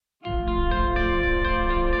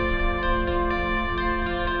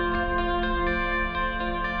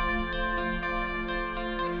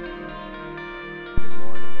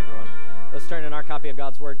turn in our copy of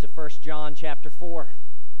God's Word to 1 John chapter 4.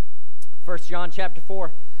 1 John chapter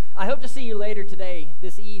 4. I hope to see you later today,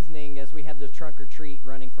 this evening, as we have the trunk or treat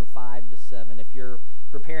running from 5 to 7. If you're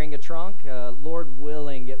preparing a trunk, Lord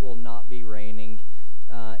willing, it will not be raining.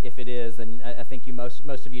 If it is, and I think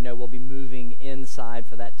most of you know we'll be moving inside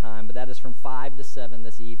for that time, but that is from 5 to 7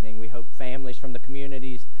 this evening. We hope families from the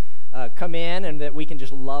communities come in and that we can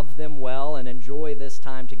just love them well and enjoy this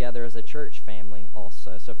time together as a church family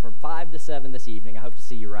also. So from 5 to 7 this evening, I hope to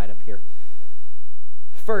see you right up here.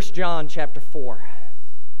 1 John chapter 4.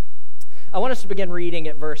 I want us to begin reading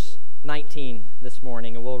at verse 19 this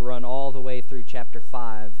morning, and we'll run all the way through chapter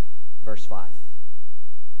 5, verse 5.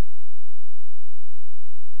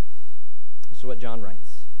 This is what John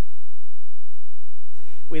writes.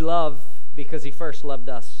 We love because he first loved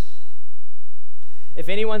us. If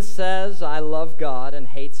anyone says, I love God and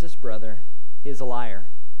hates his brother, he is a liar.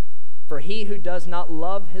 For he who does not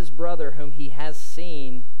love his brother whom he has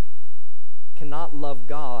seen cannot love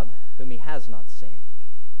God whom he has not seen.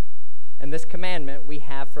 And this commandment we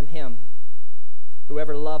have from him: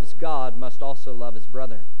 whoever loves God must also love his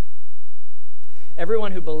brother.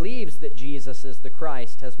 Everyone who believes that Jesus is the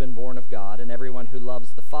Christ has been born of God, and everyone who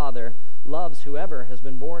loves the Father loves whoever has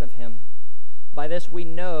been born of him. By this we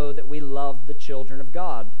know that we love the children of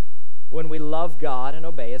God, when we love God and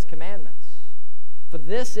obey his commandments. For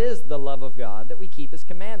this is the love of God, that we keep his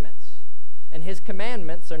commandments, and his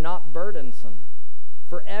commandments are not burdensome.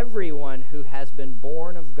 For everyone who has been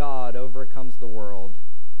born of God overcomes the world,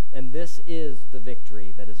 and this is the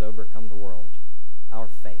victory that has overcome the world, our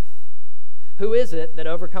faith. Who is it that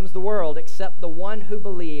overcomes the world except the one who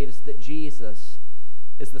believes that Jesus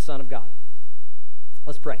is the Son of God?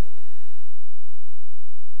 Let's pray.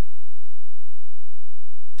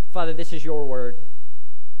 Father, this is your word,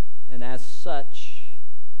 and as such,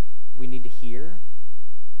 we need to hear,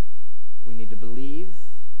 we need to believe,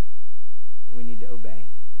 and we need to obey.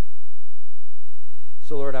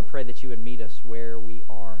 So, Lord, I pray that you would meet us where we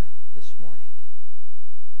are this morning.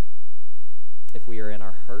 If we are in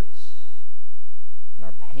our hurts and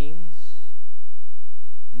our pains,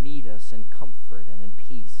 meet us in comfort and in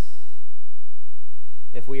peace.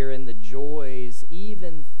 If we are in the joys,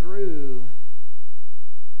 even through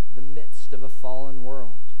the midst of a fallen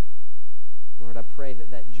world, Lord, I pray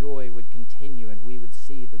that that joy would continue and we would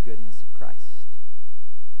see the goodness of Christ.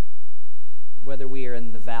 Whether we are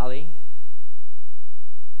in the valley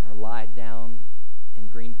or lie down in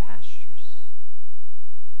green pastures,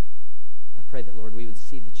 I pray that, Lord, we would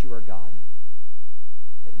see that you are God,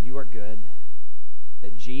 that you are good,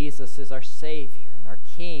 that Jesus is our Savior and our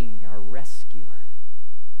King, our rescuer.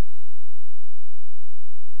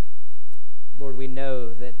 Lord, we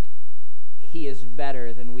know that he is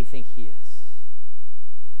better than we think he is,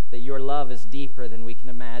 that your love is deeper than we can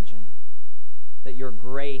imagine, that your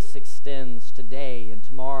grace extends today and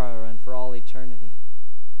tomorrow and for all eternity.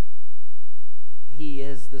 He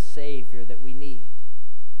is the Savior that we need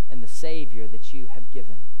and the Savior that you have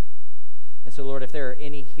given. And so, Lord, if there are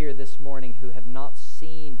any here this morning who have not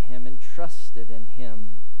seen him and trusted in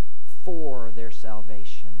him for their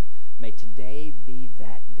salvation, may today be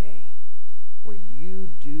that day where you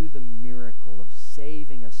do the miracle of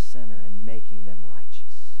saving a sinner and making them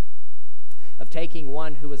righteous, of taking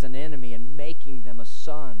one who was an enemy and making them a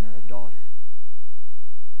son or a daughter.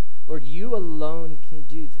 Lord, you alone can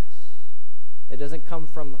do this. It doesn't come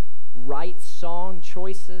from right song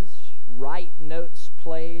choices, right notes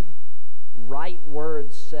played, right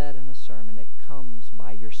words said in a sermon. It comes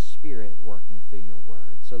by your Spirit working through your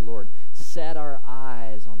word. So, Lord, set our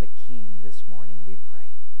eyes on the King this morning, we pray.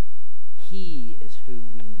 He is who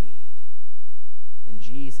we need. In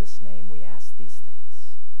Jesus' name we ask these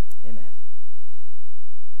things. Amen.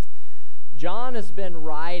 John has been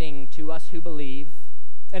writing to us who believe,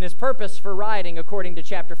 and his purpose for writing, according to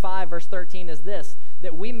chapter 5, verse 13, is this: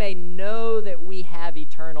 that we may know that we have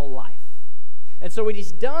eternal life. And so what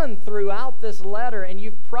he's done throughout this letter, and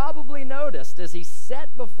you've probably noticed, is he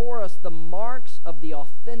set before us the marks of the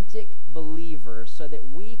authentic believer so that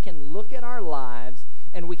we can look at our lives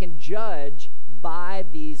and we can judge by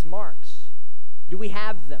these marks. Do we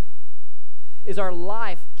have them? Is our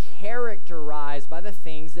life characterized by the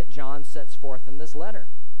things that John sets forth in this letter?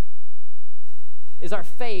 Is our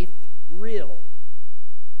faith real?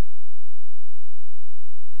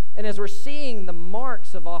 And as we're seeing the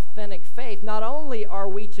marks of authentic faith, not only are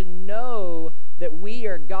we to know that we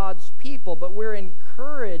are God's people, but we're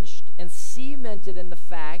encouraged and cemented in the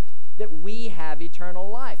fact that we have eternal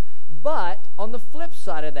life. But on the flip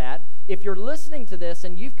side of that, if you're listening to this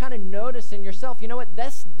and you've kind of noticed in yourself, you know what,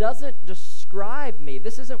 this doesn't describe me.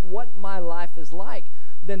 This isn't what my life is like.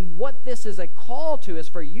 then what this is a call to is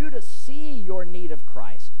for you to see your need of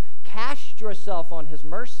Christ, cast yourself on his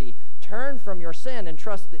mercy, turn from your sin, and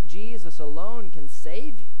trust that Jesus alone can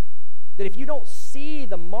save you. That if you don't see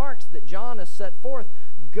the marks that John has set forth,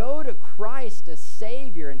 go to Christ as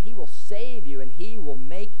Savior, and he will save you, and he will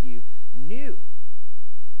make you new.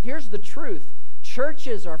 Here's the truth.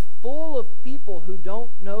 Churches are full of people who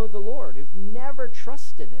don't know the Lord, who've never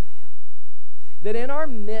trusted in him. That in our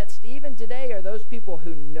midst, even today, are those people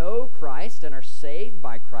who know Christ and are saved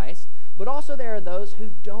by Christ, but also there are those who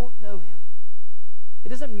don't know him. It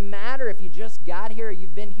doesn't matter if you just got here or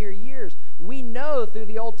you've been here years. We know through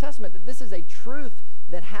the Old Testament that this is a truth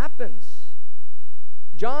that happens.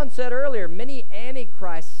 John said earlier, many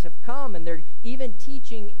antichrists have come, and they're even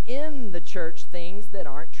teaching in the church things that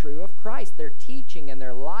aren't true of Christ. Their teaching and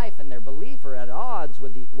their life and their belief are at odds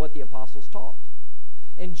with what the apostles taught.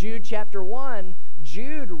 In Jude chapter 1,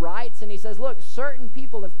 Jude writes and he says, look, certain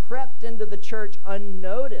people have crept into the church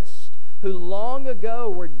unnoticed, who long ago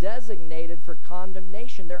were designated for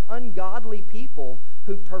condemnation. They're ungodly people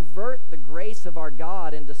who pervert the grace of our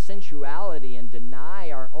God into sensuality and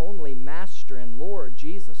deny our only Master and Lord,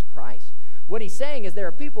 Jesus Christ. What he's saying is there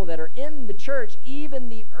are people that are in the church, even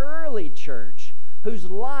the early church,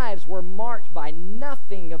 whose lives were marked by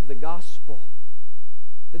nothing of the gospel,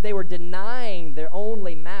 that they were denying their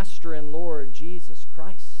only Master and Lord, Jesus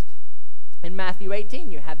Christ. In Matthew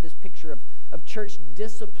 18, you have this picture of church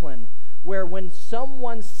discipline, where when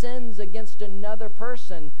someone sins against another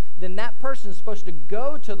person, then that person is supposed to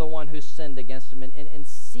go to the one who sinned against him and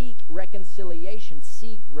seek reconciliation,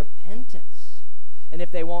 seek repentance. And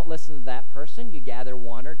if they won't listen to that person, you gather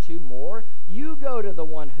one or two more. You go to the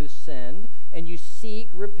one who sinned and you seek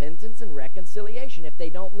repentance and reconciliation. If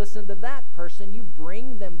they don't listen to that person, you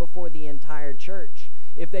bring them before the entire church.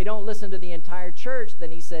 If they don't listen to the entire church,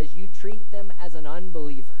 then he says you treat them as an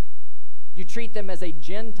unbeliever. You treat them as a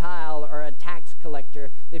Gentile or a tax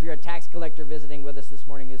collector. If you're a tax collector visiting with us this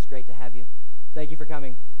morning, it's great to have you. Thank you for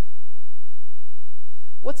coming.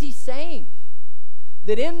 What's he saying?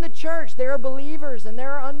 That in the church there are believers and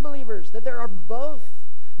there are unbelievers, that there are both.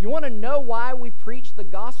 You want to know why we preach the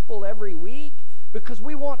gospel every week? Because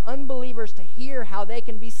we want unbelievers to hear how they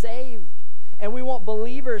can be saved. And we want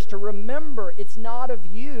believers to remember it's not of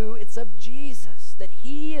you, it's of Jesus, that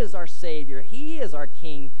he is our Savior, he is our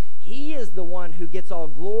King, he is the one who gets all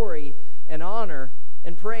glory and honor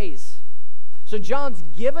and praise. So John's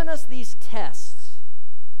given us these tests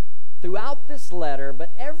throughout this letter,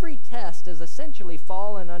 but every test has essentially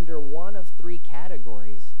fallen under one of three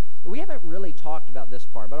categories. We haven't really talked about this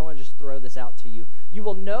part, but I want to just throw this out to you. You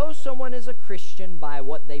will know someone is a Christian by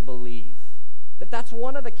what they believe. That's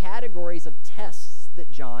one of the categories of tests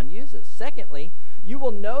that John uses. Secondly, you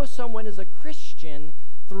will know someone is a Christian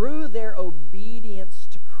through their obedience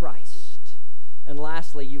to Christ. And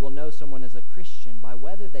lastly, you will know someone is a Christian by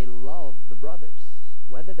whether they love the brothers,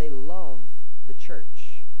 whether they love the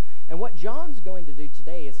church. And what John's going to do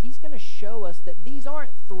today is he's going to show us that these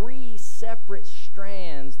aren't three separate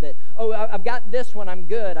strands that, oh, I've got this one, I'm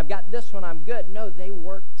good. I've got this one, I'm good. No, they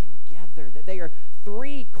work together, that they are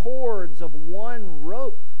three cords of one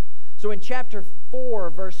rope. So in chapter 4,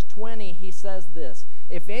 verse 20, he says this,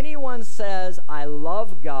 if anyone says, I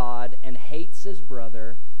love God and hates his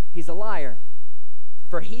brother, he's a liar.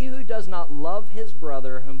 For he who does not love his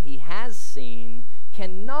brother whom he has seen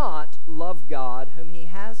cannot love God whom he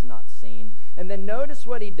has not seen. And then notice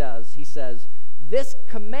what he does. He says, this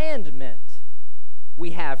commandment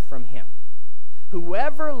we have from him.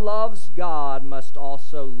 Whoever loves God must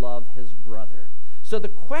also love his brother. So the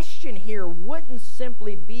question here wouldn't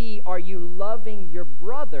simply be, are you loving your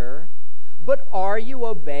brother, but are you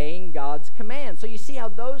obeying God's command? So you see how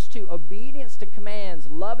those two, obedience to commands,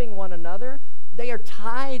 loving one another, they are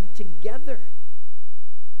tied together.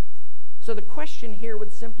 So the question here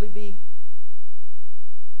would simply be,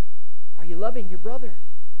 are you loving your brother?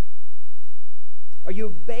 Are you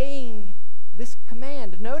obeying this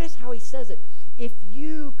command? Notice how he says it. If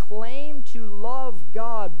you claim to love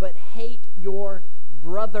God but hate your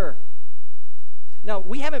brother. Now,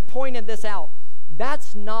 we haven't pointed this out.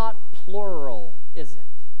 That's not plural, is it?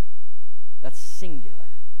 That's singular.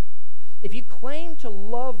 If you claim to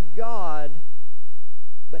love God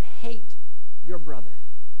but hate your brother.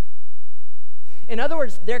 In other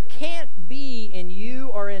words, there can't be in you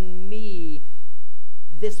or in me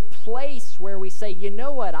this place where we say, you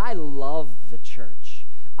know what, I love the church.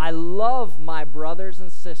 I love my brothers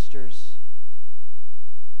and sisters,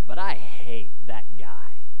 but I hate that guy.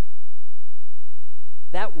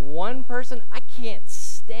 That one person, I can't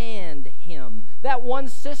stand him. That one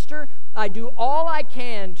sister, I do all I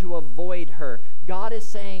can to avoid her. God is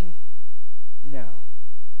saying, no,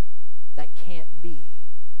 that can't be.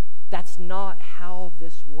 That's not how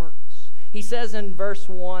this works. He says in verse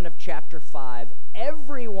 1 of chapter 5,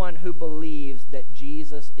 everyone who believes that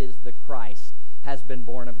Jesus is the Christ has been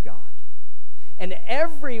born of God. And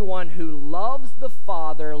everyone who loves the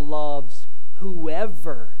Father loves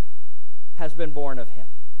whoever has been born of him.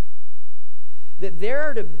 That there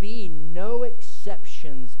are to be no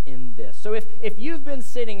exceptions in this. So if you've been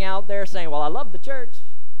sitting out there saying, well, I love the church,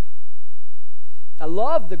 I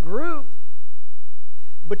love the group,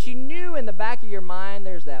 but you knew in the back of your mind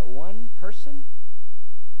there's that one person,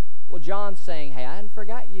 well, John's saying, hey, I hadn't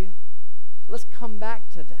forgot you. Let's come back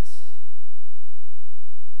to this.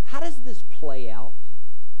 How does this play out?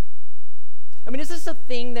 I mean, is this a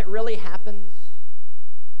thing that really happens?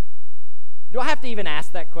 Do I have to even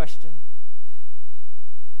ask that question?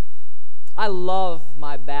 I love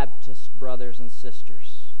my Baptist brothers and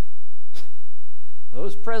sisters.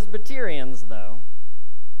 Those Presbyterians, though.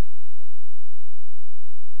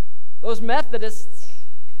 Those Methodists,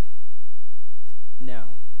 no.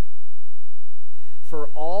 For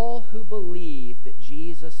all who believe that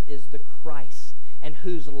Jesus is the Christ and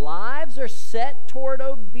whose lives are set toward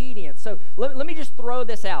obedience. So let me just throw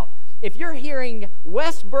this out. If you're hearing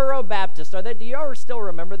Westboro Baptist, do you ever still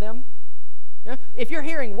remember them? Yeah? If you're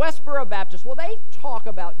hearing Westboro Baptist, well, they talk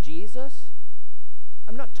about Jesus.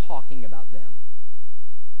 I'm not talking about them.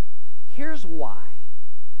 Here's why.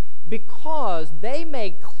 Because they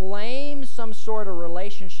may claim some sort of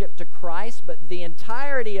relationship to Christ, but the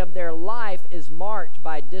entirety of their life is marked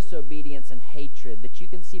by disobedience and hatred that you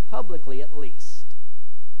can see publicly at least.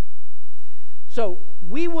 So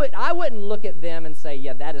I wouldn't look at them and say,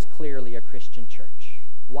 yeah, that is clearly a Christian church.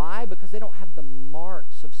 Why? Because they don't have the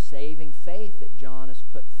marks of saving faith that John has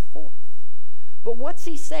put forth. But what's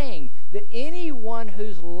he saying? That anyone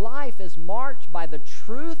whose life is marked by the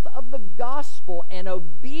truth of the gospel and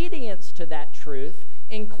obedience to that truth,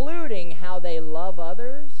 including how they love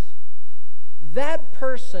others, that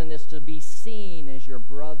person is to be seen as your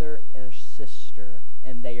brother or sister,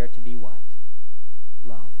 and they are to be what?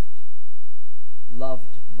 Loved.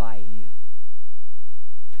 Loved by you.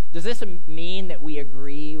 Does this mean that we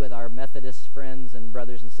agree with our Methodist friends and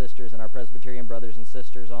brothers and sisters and our Presbyterian brothers and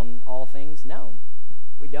sisters on all things? No,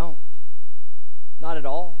 we don't. Not at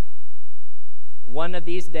all. One of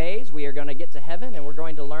these days, we are going to get to heaven and we're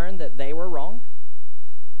going to learn that they were wrong.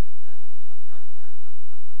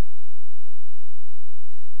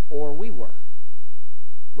 Or we were.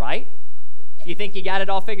 Right? You think you got it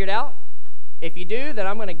all figured out? If you do, then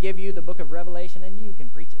I'm going to give you the book of Revelation and you can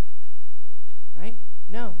preach it. Right?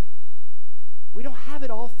 No. We don't have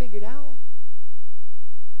it all figured out.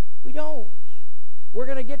 We don't. We're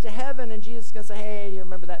going to get to heaven and Jesus is going to say, hey, you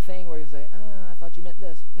remember that thing? We're going to say, I thought you meant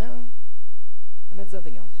this. No, I meant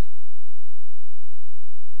something else.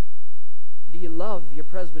 Do you love your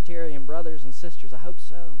Presbyterian brothers and sisters? I hope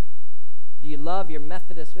so. Do you love your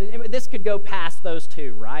Methodist? This could go past those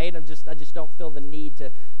two, right? I just don't feel the need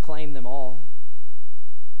to claim them all.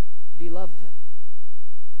 Do you love them?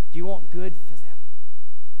 Do you want good for them?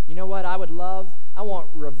 You know what I would love? I want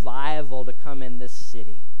revival to come in this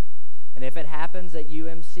city. And if it happens at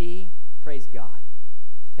UMC, praise God.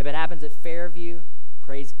 If it happens at Fairview,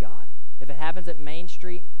 praise God. If it happens at Main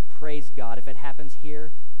Street, praise God. If it happens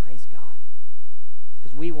here, praise God.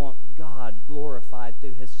 Because we want God glorified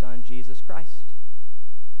through his Son, Jesus Christ.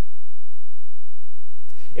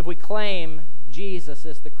 If we claim Jesus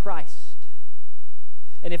is the Christ,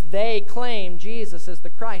 and if they claim Jesus is the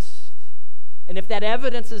Christ, and if that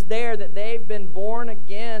evidence is there that they've been born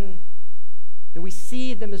again, then we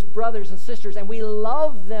see them as brothers and sisters, and we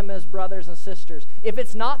love them as brothers and sisters. If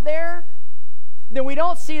it's not there, then we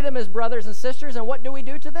don't see them as brothers and sisters, and what do we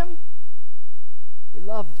do to them? We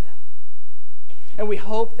love them. And we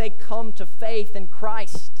hope they come to faith in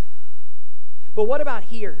Christ. But what about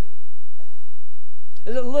here?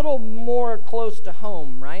 It's a little more close to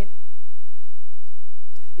home, right?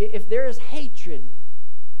 If there is hatred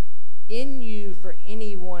in you for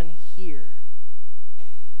anyone here,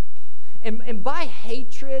 and by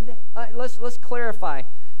hatred, let's clarify.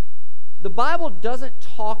 The Bible doesn't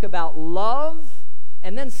talk about love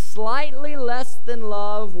and then slightly less than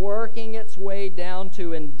love working its way down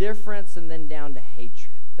to indifference and then down to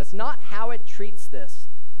hatred. That's not how it treats this.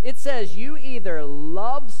 It says you either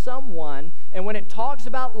love someone, and when it talks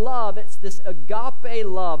about love, it's this agape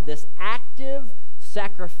love, this active,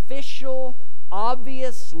 sacrificial,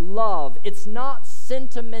 obvious love. It's not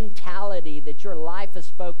sentimentality that your life is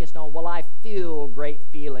focused on, well, I feel great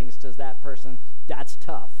feelings to that person. That's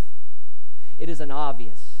tough. It is an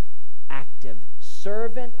obvious, active,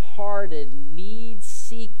 servant-hearted,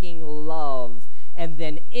 need-seeking love. And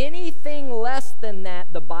then anything less than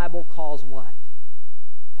that, the Bible calls what?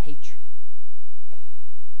 Hatred.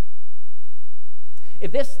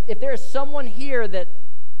 If there is someone here that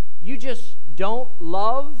you just don't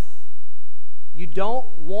love, you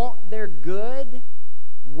don't want their good,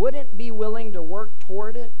 wouldn't be willing to work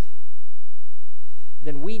toward it,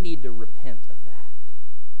 then we need to repent of that.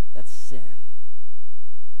 That's sin.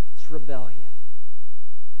 It's rebellion.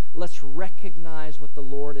 Let's recognize what the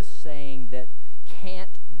Lord is saying that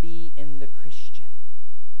can't be in the Christian.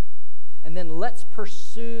 And then let's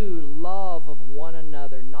pursue love of one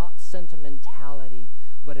another, not sentimentality,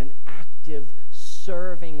 but an active,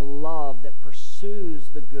 serving love that pursues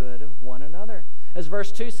the good of one another. As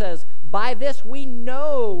verse 2 says, by this we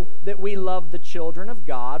know that we love the children of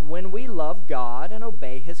God when we love God and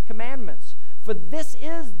obey His commandments. For this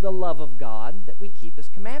is the love of God, that we keep His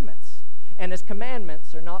commandments. And His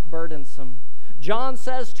commandments are not burdensome. John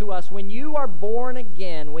says to us, when you are born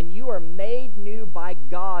again, when you are made new by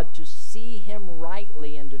God to see Him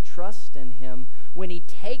rightly and to trust in Him, when He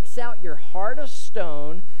takes out your heart of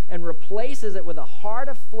stone and replaces it with a heart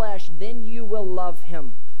of flesh, then you will love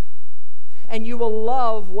Him. And you will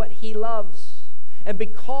love what He loves. And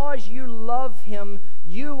because you love Him,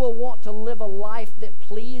 you will want to live a life that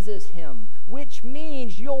pleases Him, which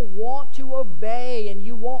means you'll want to obey and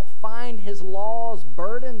you won't find His laws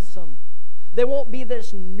burdensome. They won't be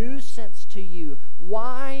this nuisance to you.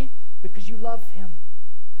 Why? Because you love Him.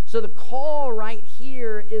 So the call right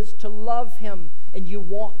here is to love Him, and you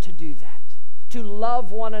want to do that. To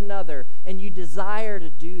love one another, and you desire to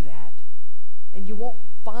do that. And you won't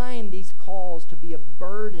find these calls to be a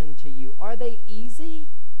burden to you. Are they easy?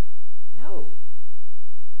 No,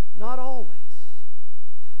 not always.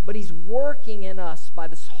 But He's working in us by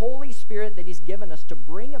this Holy Spirit that He's given us to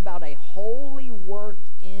bring about a holy work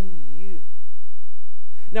in you.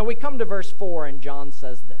 Now we come to verse 4, and John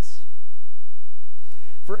says this.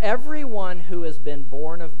 For everyone who has been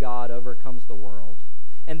born of God overcomes the world.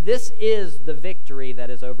 And this is the victory that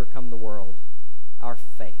has overcome the world, our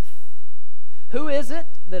faith. Who is it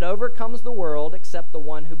that overcomes the world except the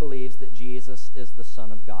one who believes that Jesus is the Son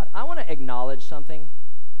of God? I want to acknowledge something.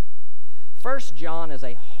 1 John is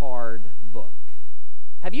a hard book.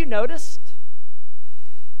 Have you noticed?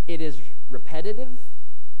 It is repetitive.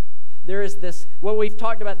 There is this, what we've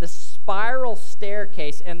talked about, the spiral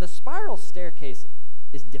staircase, and the spiral staircase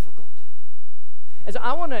is difficult. And so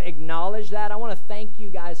I want to acknowledge that. I want to thank you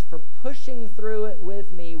guys for pushing through it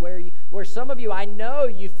with me, where some of you, I know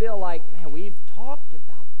you feel like, man, we've talked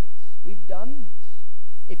about this. We've done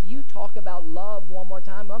this. If you talk about love one more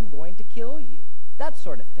time, I'm going to kill you. That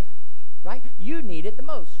sort of thing, right? You need it the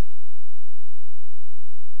most.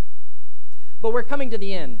 But we're coming to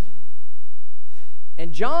the end.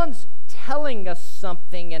 And John's telling us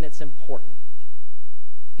something, and it's important.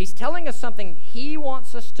 He's telling us something he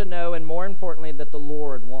wants us to know, and more importantly, that the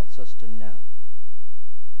Lord wants us to know.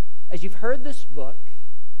 As you've heard this book,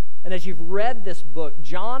 and as you've read this book,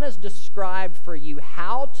 John has described for you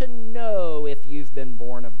how to know if you've been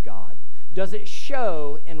born of God. Does it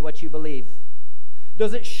show in what you believe?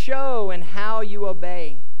 Does it show in how you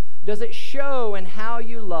obey? Does it show in how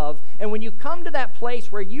you love? And when you come to that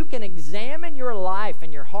place where you can examine your life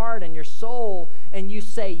and your heart and your soul, and you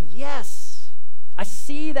say, yes, I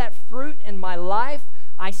see that fruit in my life,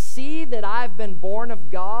 I see that I've been born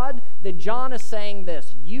of God, then John is saying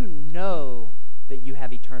this, you know that you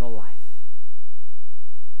have eternal life.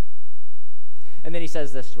 And then he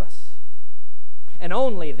says this to us. And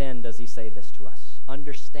only then does he say this to us.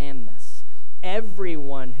 Understand this.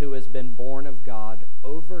 Everyone who has been born of God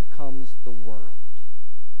overcomes the world.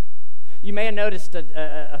 You may have noticed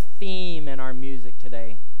a theme in our music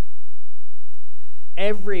today.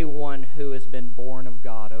 Everyone who has been born of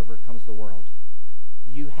God overcomes the world.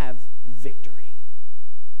 You have victory.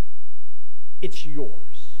 It's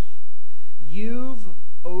yours. You've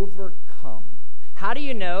overcome. How do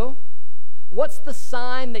you know? What's the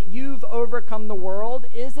sign that you've overcome the world?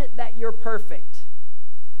 Is it that you're perfect?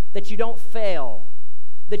 That you don't fail?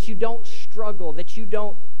 That you don't struggle?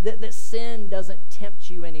 That sin doesn't tempt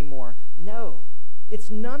you anymore? No,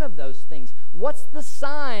 it's none of those things. What's the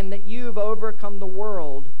sign that you've overcome the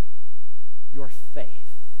world? Your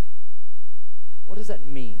faith. What does that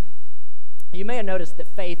mean? You may have noticed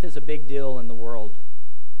that faith is a big deal in the world.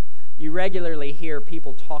 You regularly hear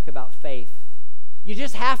people talk about faith. You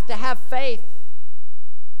just have to have faith.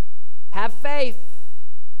 Have faith.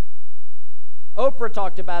 Oprah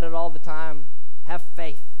talked about it all the time. Have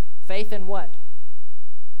faith. Faith in what?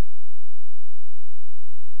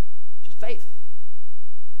 Just faith.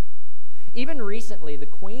 Even recently, the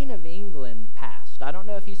Queen of England passed. I don't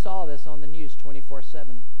know if you saw this on the news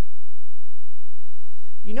 24/7.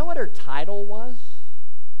 You know what her title was?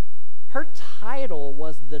 Her title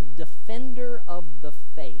was the Defender of the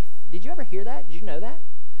Faith. Did you ever hear that? Did you know that?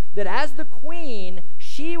 That as the Queen,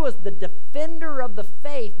 she was the defender of the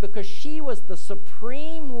faith because she was the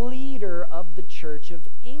supreme leader of the Church of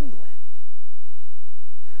England.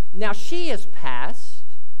 Now she has passed,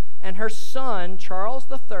 and her son, Charles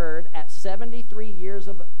III, at 73 years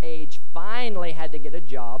of age, finally had to get a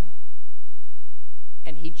job,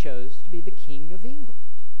 and he chose to be the King of England.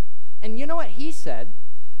 And you know what he said?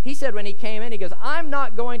 He said when he came in, he goes,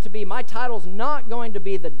 my title's not going to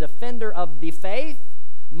be the defender of the faith.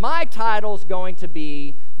 My title's going to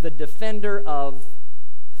be the defender of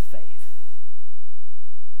faith.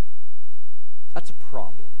 That's a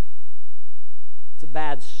problem. It's a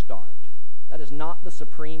bad start. That is not the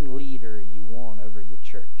supreme leader you want over your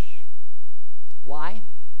church. Why?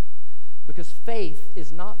 Because faith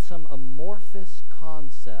is not some amorphous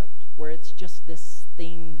concept where it's just this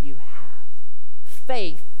thing you have.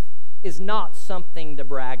 Faith is not something to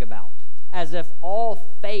brag about, as if all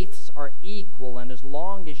faiths are equal, and as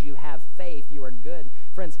long as you have faith, you are good.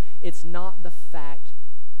 Friends, it's not the fact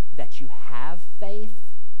that you have faith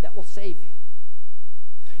that will save you.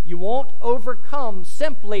 You won't overcome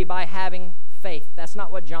simply by having faith. That's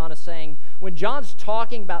not what John is saying. When John's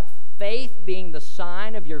talking about faith being the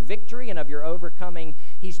sign of your victory and of your overcoming,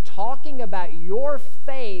 he's talking about your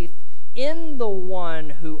faith in the one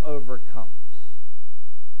who overcomes.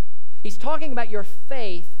 He's talking about your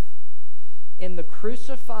faith in the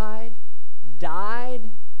crucified, died,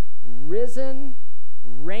 risen,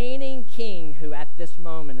 reigning King who at this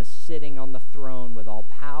moment is sitting on the throne with all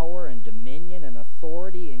power and dominion and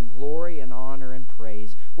authority and glory and honor and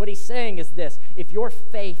praise. What he's saying is this: if your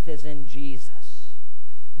faith is in Jesus,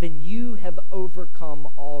 then you have overcome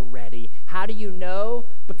already. How do you know?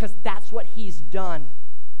 Because that's what he's done.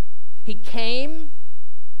 He came,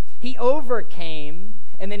 he overcame,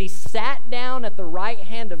 and then he sat down at the right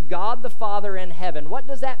hand of God the Father in heaven. What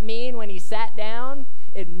does that mean when he sat down?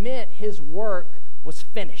 It meant his work was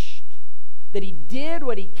finished. That he did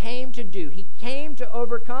what he came to do. He came to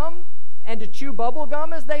overcome and to chew bubble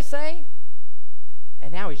gum, as they say.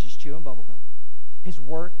 And now he's just chewing bubble gum. His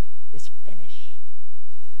work is finished.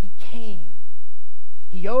 He came.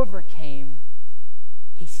 He overcame.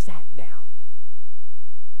 He sat down.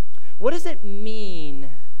 What does it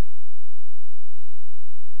mean?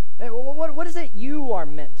 What is it you are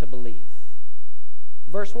meant to believe?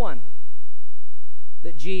 Verse 1,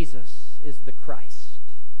 that Jesus is the Christ.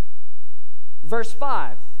 Verse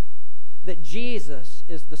 5, that Jesus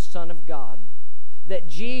is the Son of God. That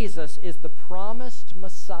Jesus is the promised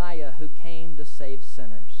Messiah who came to save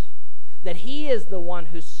sinners. That he is the one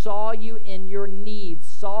who saw you in your need,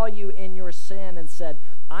 saw you in your sin, and said,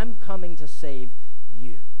 I'm coming to save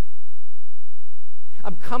you.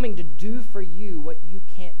 I'm coming to do for you what you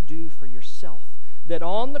can't do for yourself. That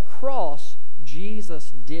on the cross,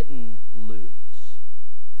 Jesus didn't lose.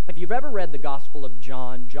 If you've ever read the Gospel of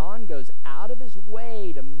John, John goes out of his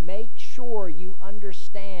way to make sure you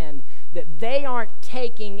understand that they aren't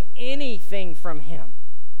taking anything from him.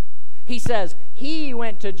 He says, he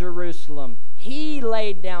went to Jerusalem. He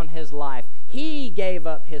laid down his life. He gave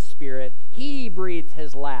up his spirit. He breathed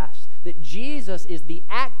his last. That Jesus is the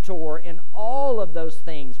actor in all of those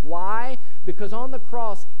things. Why? Because on the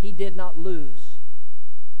cross, he did not lose.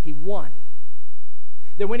 He won.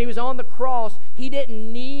 That when he was on the cross, he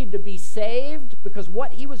didn't need to be saved because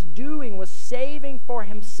what he was doing was saving for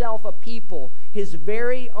himself a people, his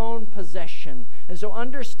very own possession. And so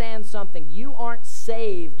understand something. You aren't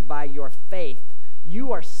saved by your faith.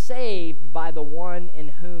 You are saved by the one in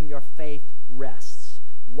whom your faith rests.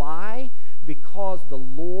 Why? Because the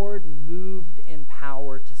Lord moved in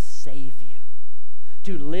power to save you,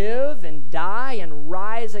 to live and die and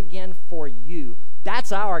rise again for you.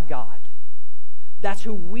 That's our God. That's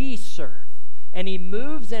who we serve. And he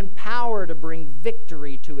moves in power to bring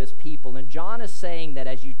victory to his people. And John is saying that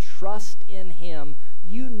as you trust in him,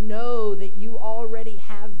 you know that you already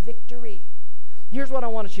have victory. Here's what I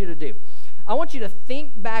want you to do. I want you to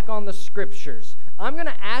think back on the scriptures. I'm going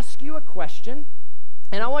to ask you a question,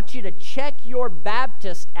 and I want you to check your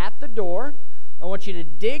Baptist at the door. I want you to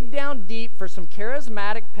dig down deep for some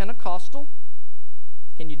charismatic Pentecostal.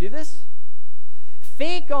 Can you do this?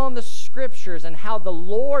 Think on the scriptures and how the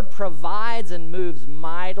Lord provides and moves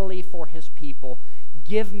mightily for his people.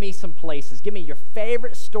 Give me some places. Give me your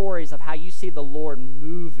favorite stories of how you see the Lord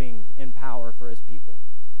moving in power for his people.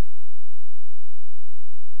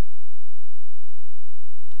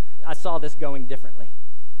 I saw this going differently.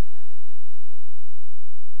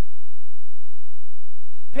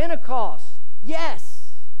 Pentecost,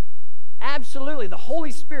 yes, absolutely. The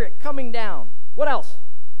Holy Spirit coming down. What else?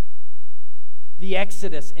 The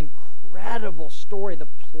Exodus, incredible story. The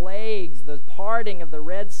plagues, the parting of the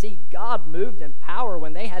Red Sea. God moved in power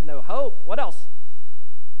when they had no hope. What else?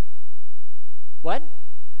 What?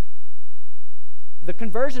 The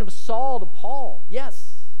conversion of Saul to Paul,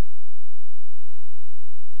 yes.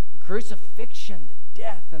 Crucifixion, the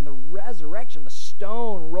death and the resurrection, the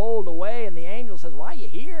stone rolled away and the angel says, why are you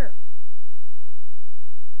here?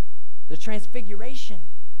 The transfiguration,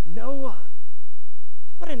 Noah.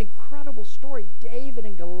 What an incredible story. David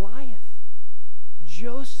and Goliath.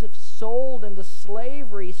 Joseph sold into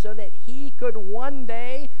slavery so that he could one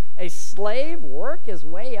day, a slave, work his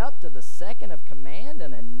way up to the second of command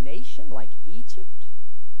in a nation like Egypt.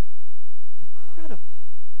 Incredible.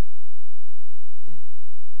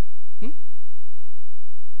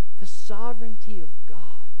 The sovereignty of God.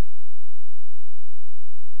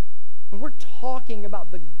 When we're talking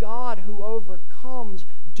about the God who overcomes,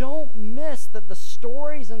 don't miss that the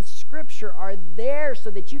stories in Scripture are there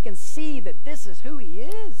so that you can see that this is who He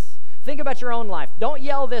is. Think about your own life. Don't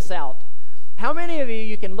yell this out. How many of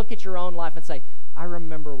you can look at your own life and say, I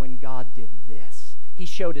remember when God did this. He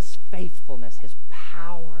showed His faithfulness, His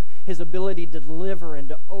power, His ability to deliver and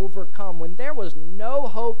to overcome. When there was no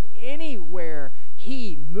hope anywhere,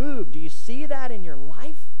 He moved. Do you see that in your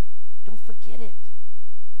life? Don't forget it.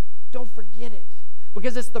 Don't forget it.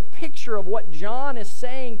 Because it's the picture of what John is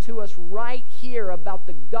saying to us right here about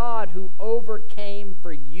the God who overcame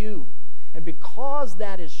for you. And because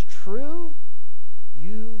that is true,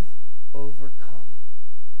 you've overcome.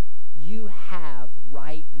 You have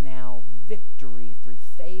right now victory through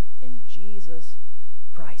faith in Jesus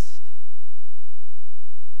Christ.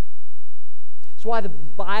 That's why the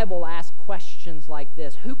Bible asks questions like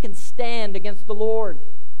this. Who can stand against the Lord?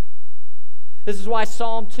 This is why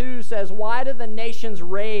Psalm 2 says, why do the nations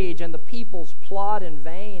rage and the peoples plot in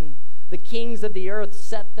vain? The kings of the earth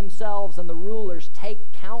set themselves and the rulers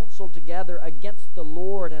take counsel together against the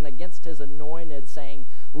Lord and against His anointed, saying,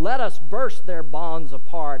 let us burst their bonds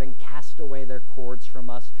apart and cast away their cords from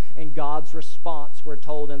us. And God's response, we're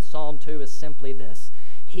told in Psalm 2, is simply this: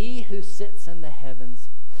 He who sits in the heavens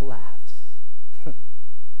laughs.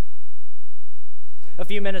 A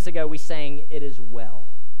few minutes ago we sang, It Is Well.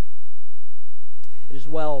 It is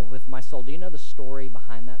well with my soul. Do you know the story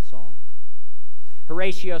behind that song?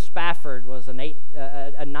 Horatio Spafford was a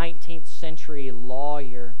 19th century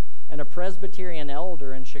lawyer and a Presbyterian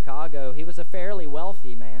elder in Chicago. He was a fairly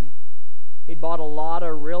wealthy man. He'd bought a lot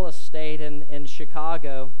of real estate in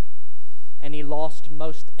Chicago, and he lost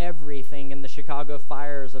most everything in the Chicago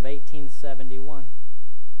fires of 1871.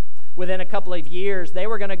 Within a couple of years, they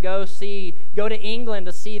were going to go to England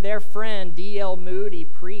to see their friend D.L. Moody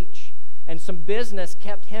preach. And some business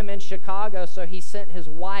kept him in Chicago, so he sent his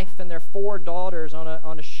wife and their 4 daughters on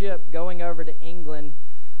a ship going over to England.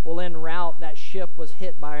 Well, en route, that ship was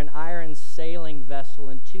hit by an iron sailing vessel,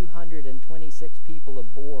 and 226 people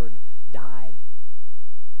aboard died,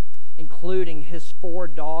 including his 4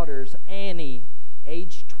 daughters, Annie,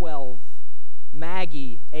 age 12,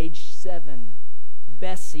 Maggie, age 7,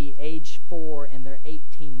 Bessie, age 4, and their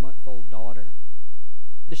 18-month-old daughter.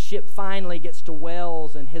 The ship finally gets to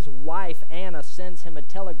Wales, and his wife, Anna, sends him a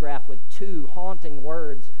telegraph with 2 haunting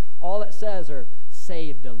words. All it says are,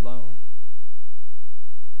 saved alone.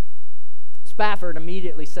 Spafford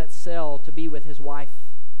immediately sets sail to be with his wife,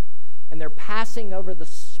 and they're passing over the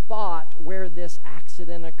spot where this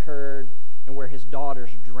accident occurred and where his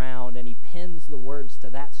daughters drowned, and he pens the words to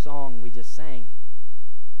that song we just sang.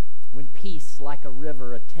 When peace like a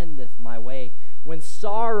river attendeth my way, when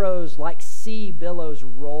sorrows like sea billows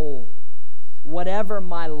roll, whatever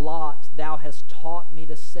my lot, thou hast taught me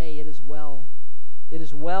to say, it is well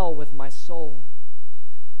with my soul.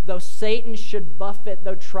 Though Satan should buffet,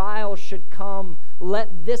 though trials should come,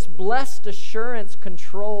 let this blessed assurance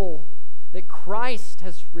control that Christ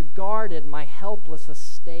has regarded my helpless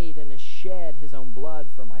estate and has shed His own blood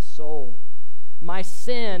for my soul. My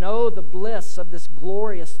sin, oh, the bliss of this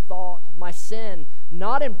glorious thought. My sin,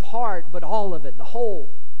 not in part, but all of it, the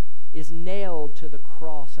whole, is nailed to the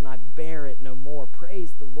cross, and I bear it no more.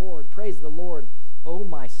 Praise the Lord, oh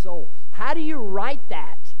my soul. How do you write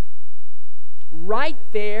that? Right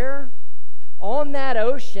there on that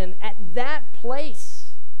ocean, at that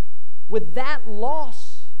place, with that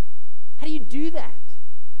loss. How do you do that?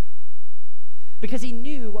 Because he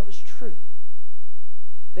knew what was true,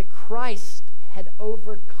 that Christ had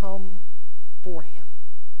overcome for him.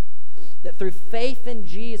 That through faith in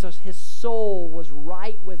Jesus, his soul was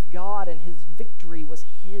right with God and his victory was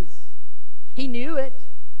his. He knew it.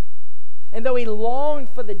 And though he longed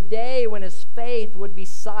for the day when his faith would be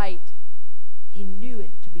sight, he knew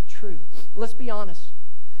it to be true. Let's be honest.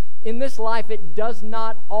 In this life, it does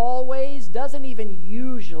not always, doesn't even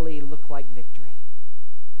usually look like victory.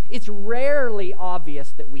 It's rarely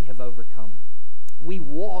obvious that we have overcome. We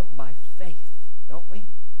walk by faith, don't we?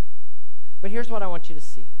 But here's what I want you to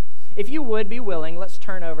see. If you would be willing, let's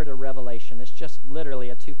turn over to Revelation. It's just literally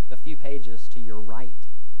a few pages to your right.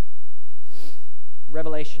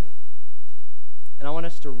 Revelation. And I want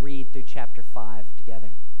us to read through chapter 5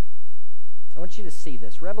 together. I want you to see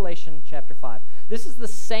this. Revelation chapter 5. This is the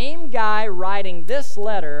same guy writing this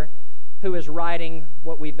letter who is writing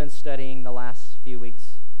what we've been studying the last few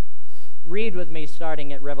weeks. Read with me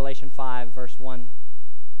starting at Revelation 5, verse 1.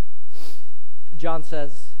 John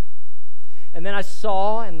says, "And then I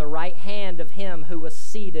saw in the right hand of him who was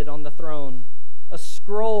seated on the throne a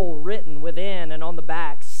scroll written within and on the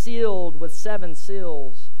back, sealed with 7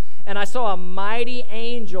 seals. And I saw a mighty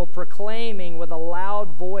angel proclaiming with a loud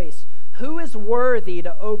voice, 'Who is worthy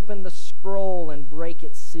to open the scroll and break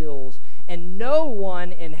its seals?' And no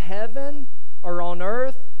one in heaven or on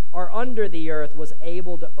earth or under the earth was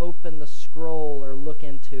able to open the scroll or look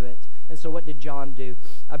into it." And so what did John do?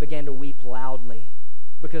 "I began to weep loudly,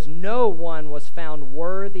 because no one was found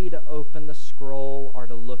worthy to open the scroll or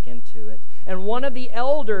to look into it. And one of the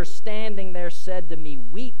elders standing there said to me,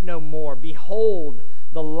 'Weep no more. Behold,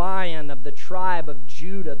 the Lion of the tribe of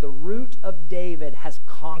Judah, the Root of David, has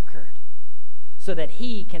conquered, so that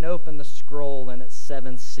he can open the scroll and its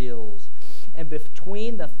 7 seals.' And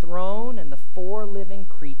between the throne and the 4 living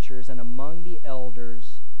creatures and among the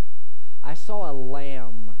elders, I saw a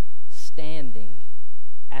lamb standing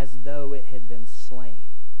as though it had been slain,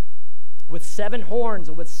 with 7 horns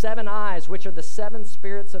and with 7 eyes, which are the 7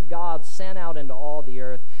 spirits of God sent out into all the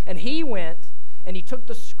earth. And he went and he took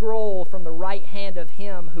the scroll from the right hand of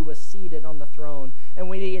him who was seated on the throne. And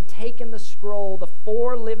when he had taken the scroll, the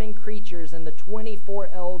 4 living creatures and the 24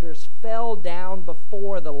 elders fell down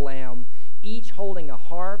before the Lamb, each holding a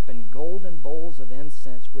harp and golden bowls of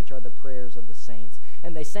incense, which are the prayers of the saints.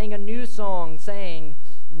 And they sang a new song, saying,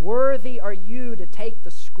 'Worthy are you to take the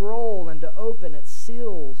scroll and to open its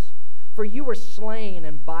seals. For you were slain,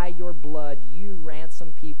 and by your blood you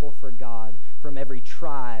ransomed people for God from every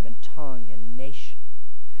tribe and tongue and nation.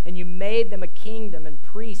 And you made them a kingdom and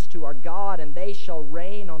priests to our God, and they shall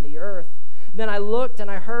reign on the earth.' Then I looked,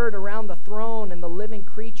 and I heard around the throne and the living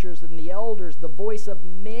creatures and the elders the voice of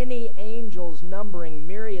many angels, numbering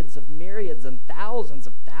myriads and thousands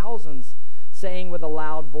of thousands, saying with a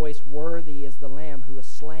loud voice, 'Worthy is the Lamb who was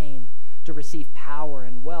slain to receive power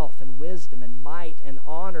and wealth and wisdom and might and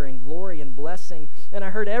honor and glory and blessing.' And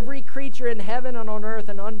I heard every creature in heaven and on earth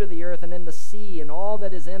and under the earth and in the sea and all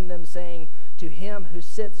that is in them saying, 'To him who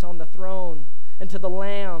sits on the throne and to the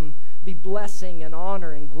Lamb be blessing and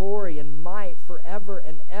honor and glory and might forever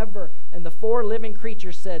and ever.' And the 4 living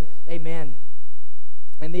creatures said, 'Amen.'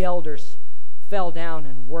 And the elders fell down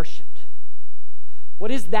and worshiped."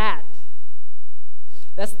 What is that?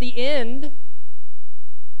 That's the end,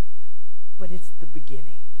 but it's the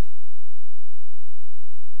beginning.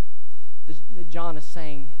 John is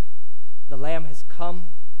saying, the Lamb has come,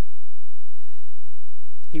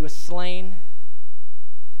 he was slain,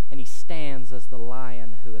 and he stands as the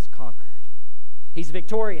Lion who has conquered. He's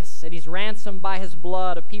victorious, and he's ransomed by his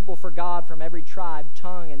blood a people for God from every tribe,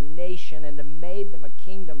 tongue, and nation, and have made them a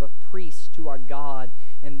kingdom of priests to our God,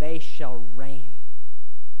 and they shall reign.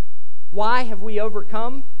 Why have we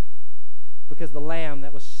overcome? Because the Lamb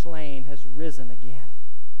that was slain has risen again,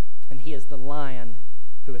 and he is the Lion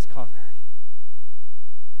who has conquered.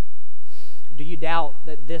 Do you doubt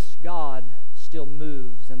that this God still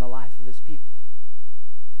moves in the life of his people?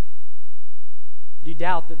 Do you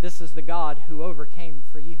doubt that this is the God who overcame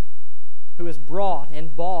for you, who has brought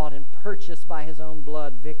and bought and purchased by his own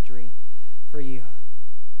blood victory for you?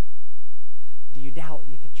 Do you doubt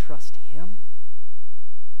you can trust him?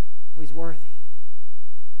 Oh, he's worthy.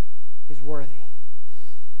 He's worthy.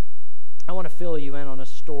 I want to fill you in on a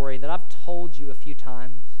story that I've told you a few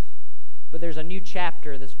times, but there's a new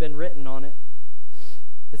chapter that's been written on it.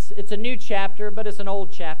 It's a new chapter, but it's an old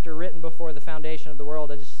chapter written before the foundation of the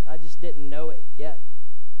world. I just didn't know it yet.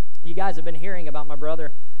 You guys have been hearing about my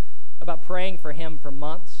brother, about praying for him for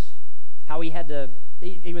months, how he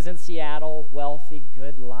was in Seattle, wealthy,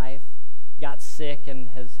 good life, got sick and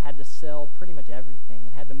has had to sell pretty much everything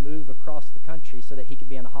and had to move across the country so that he could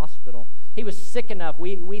be in a hospital. He was sick enough,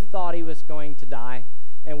 we thought he was going to die,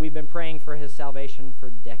 and we've been praying for his salvation for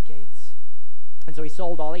decades. And so he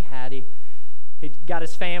sold all he had. He got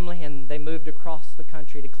his family, and they moved across the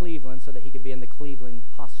country to Cleveland so that he could be in the Cleveland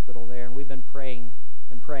hospital there, and we've been praying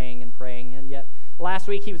and praying and praying. And yet last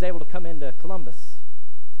week he was able to come into Columbus,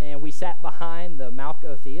 and we sat behind the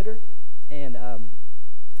Malco Theater. And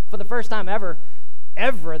for the first time ever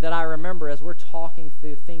that I remember, as we're talking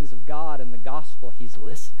through things of God and the gospel, he's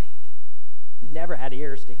listening. Never had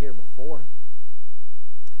ears to hear before.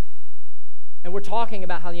 And we're talking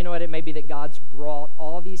about how, it may be that God's brought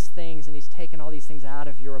all these things and he's taken all these things out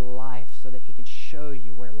of your life so that he can show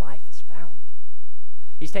you where life is found.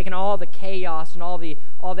 He's taken all the chaos and all the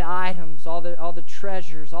items, all the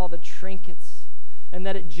treasures, all the trinkets, and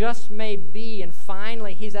that it just may be, and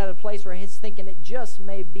finally he's at a place where he's thinking it just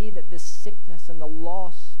may be that this sickness and the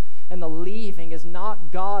loss and the leaving is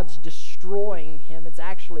not God's destroying him, it's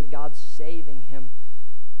actually God's saving him.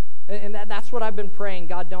 And that's what I've been praying.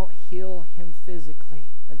 God, don't heal him physically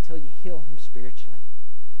until you heal him spiritually.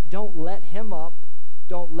 Don't let him up.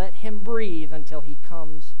 Don't let him breathe until he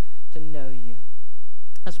comes to know you.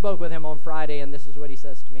 I spoke with him on Friday, and this is what he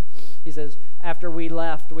says to me. He says, after we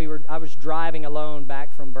left, I was driving alone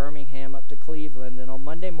back from Birmingham up to Cleveland, and on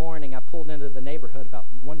Monday morning, I pulled into the neighborhood about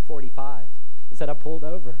 1:45. He said, I pulled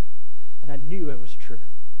over, and I knew it was true.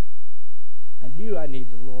 I knew I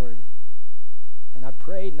needed the Lord. And I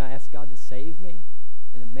prayed and I asked God to save me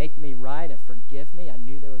and to make me right and forgive me. I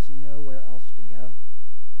knew there was nowhere else to go.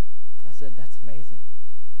 I said, that's amazing.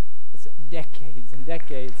 It's decades and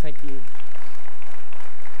decades. Thank you.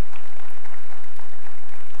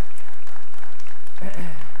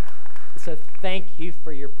 So thank you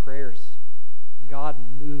for your prayers. God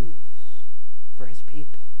moves for his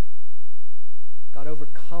people. God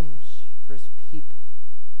overcomes for his people.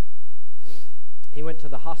 He went to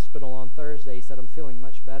the hospital on Thursday. He said, I'm feeling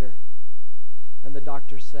much better. And the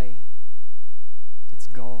doctors say, it's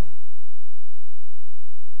gone.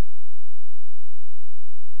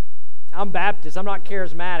 I'm Baptist. I'm not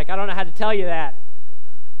charismatic. I don't know how to tell you that.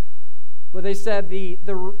 But they said the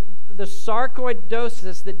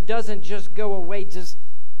sarcoidosis that doesn't just go away just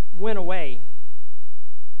went away.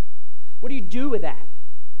 What do you do with that?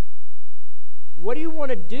 What do you want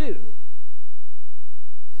to do?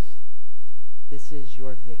 This is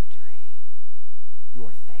your victory,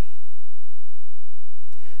 your faith.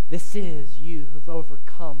 This is you who've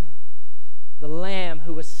overcome, the Lamb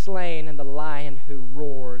who was slain and the Lion who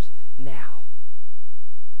roars now.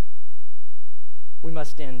 We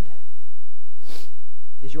must end.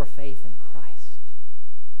 Is your faith in Christ?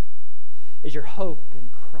 Is your hope in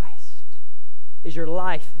Christ? Is your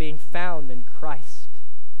life being found in Christ?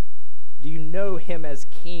 Do you know him as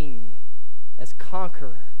King, as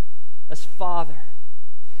Conqueror, as Father?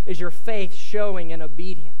 Is your faith showing in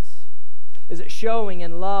obedience? Is it showing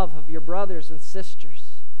in love of your brothers and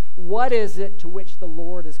sisters? What is it to which the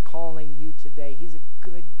Lord is calling you today? He's a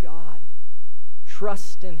good God.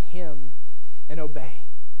 Trust in him and obey.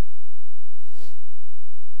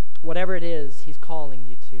 Whatever it is he's calling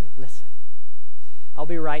you to, listen. I'll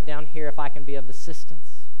be right down here. If I can be of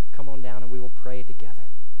assistance, come on down and we will pray together.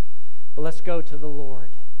 But let's go to the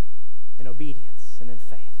Lord in obedience and in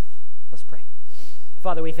faith. Let's pray.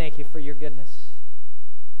 Father, we thank you for your goodness.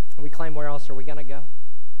 We claim, where else are we going to go?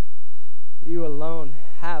 You alone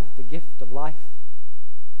have the gift of life.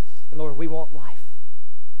 And Lord, we want life.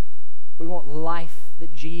 We want life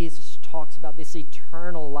that Jesus talks about, this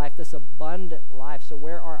eternal life, this abundant life. So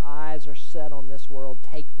where our eyes are set on this world,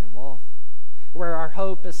 take them off. Where our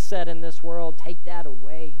hope is set in this world, take that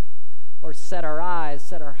away. Lord, set our eyes,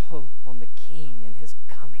 set our hope on the King and his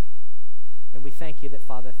coming. And we thank you that,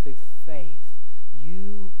 Father, through faith,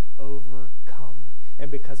 you overcome.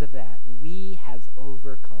 And because of that, we have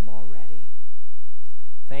overcome already.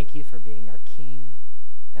 Thank you for being our King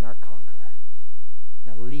and our Conqueror.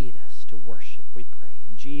 Now lead us to worship, we pray.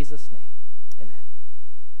 In Jesus' name.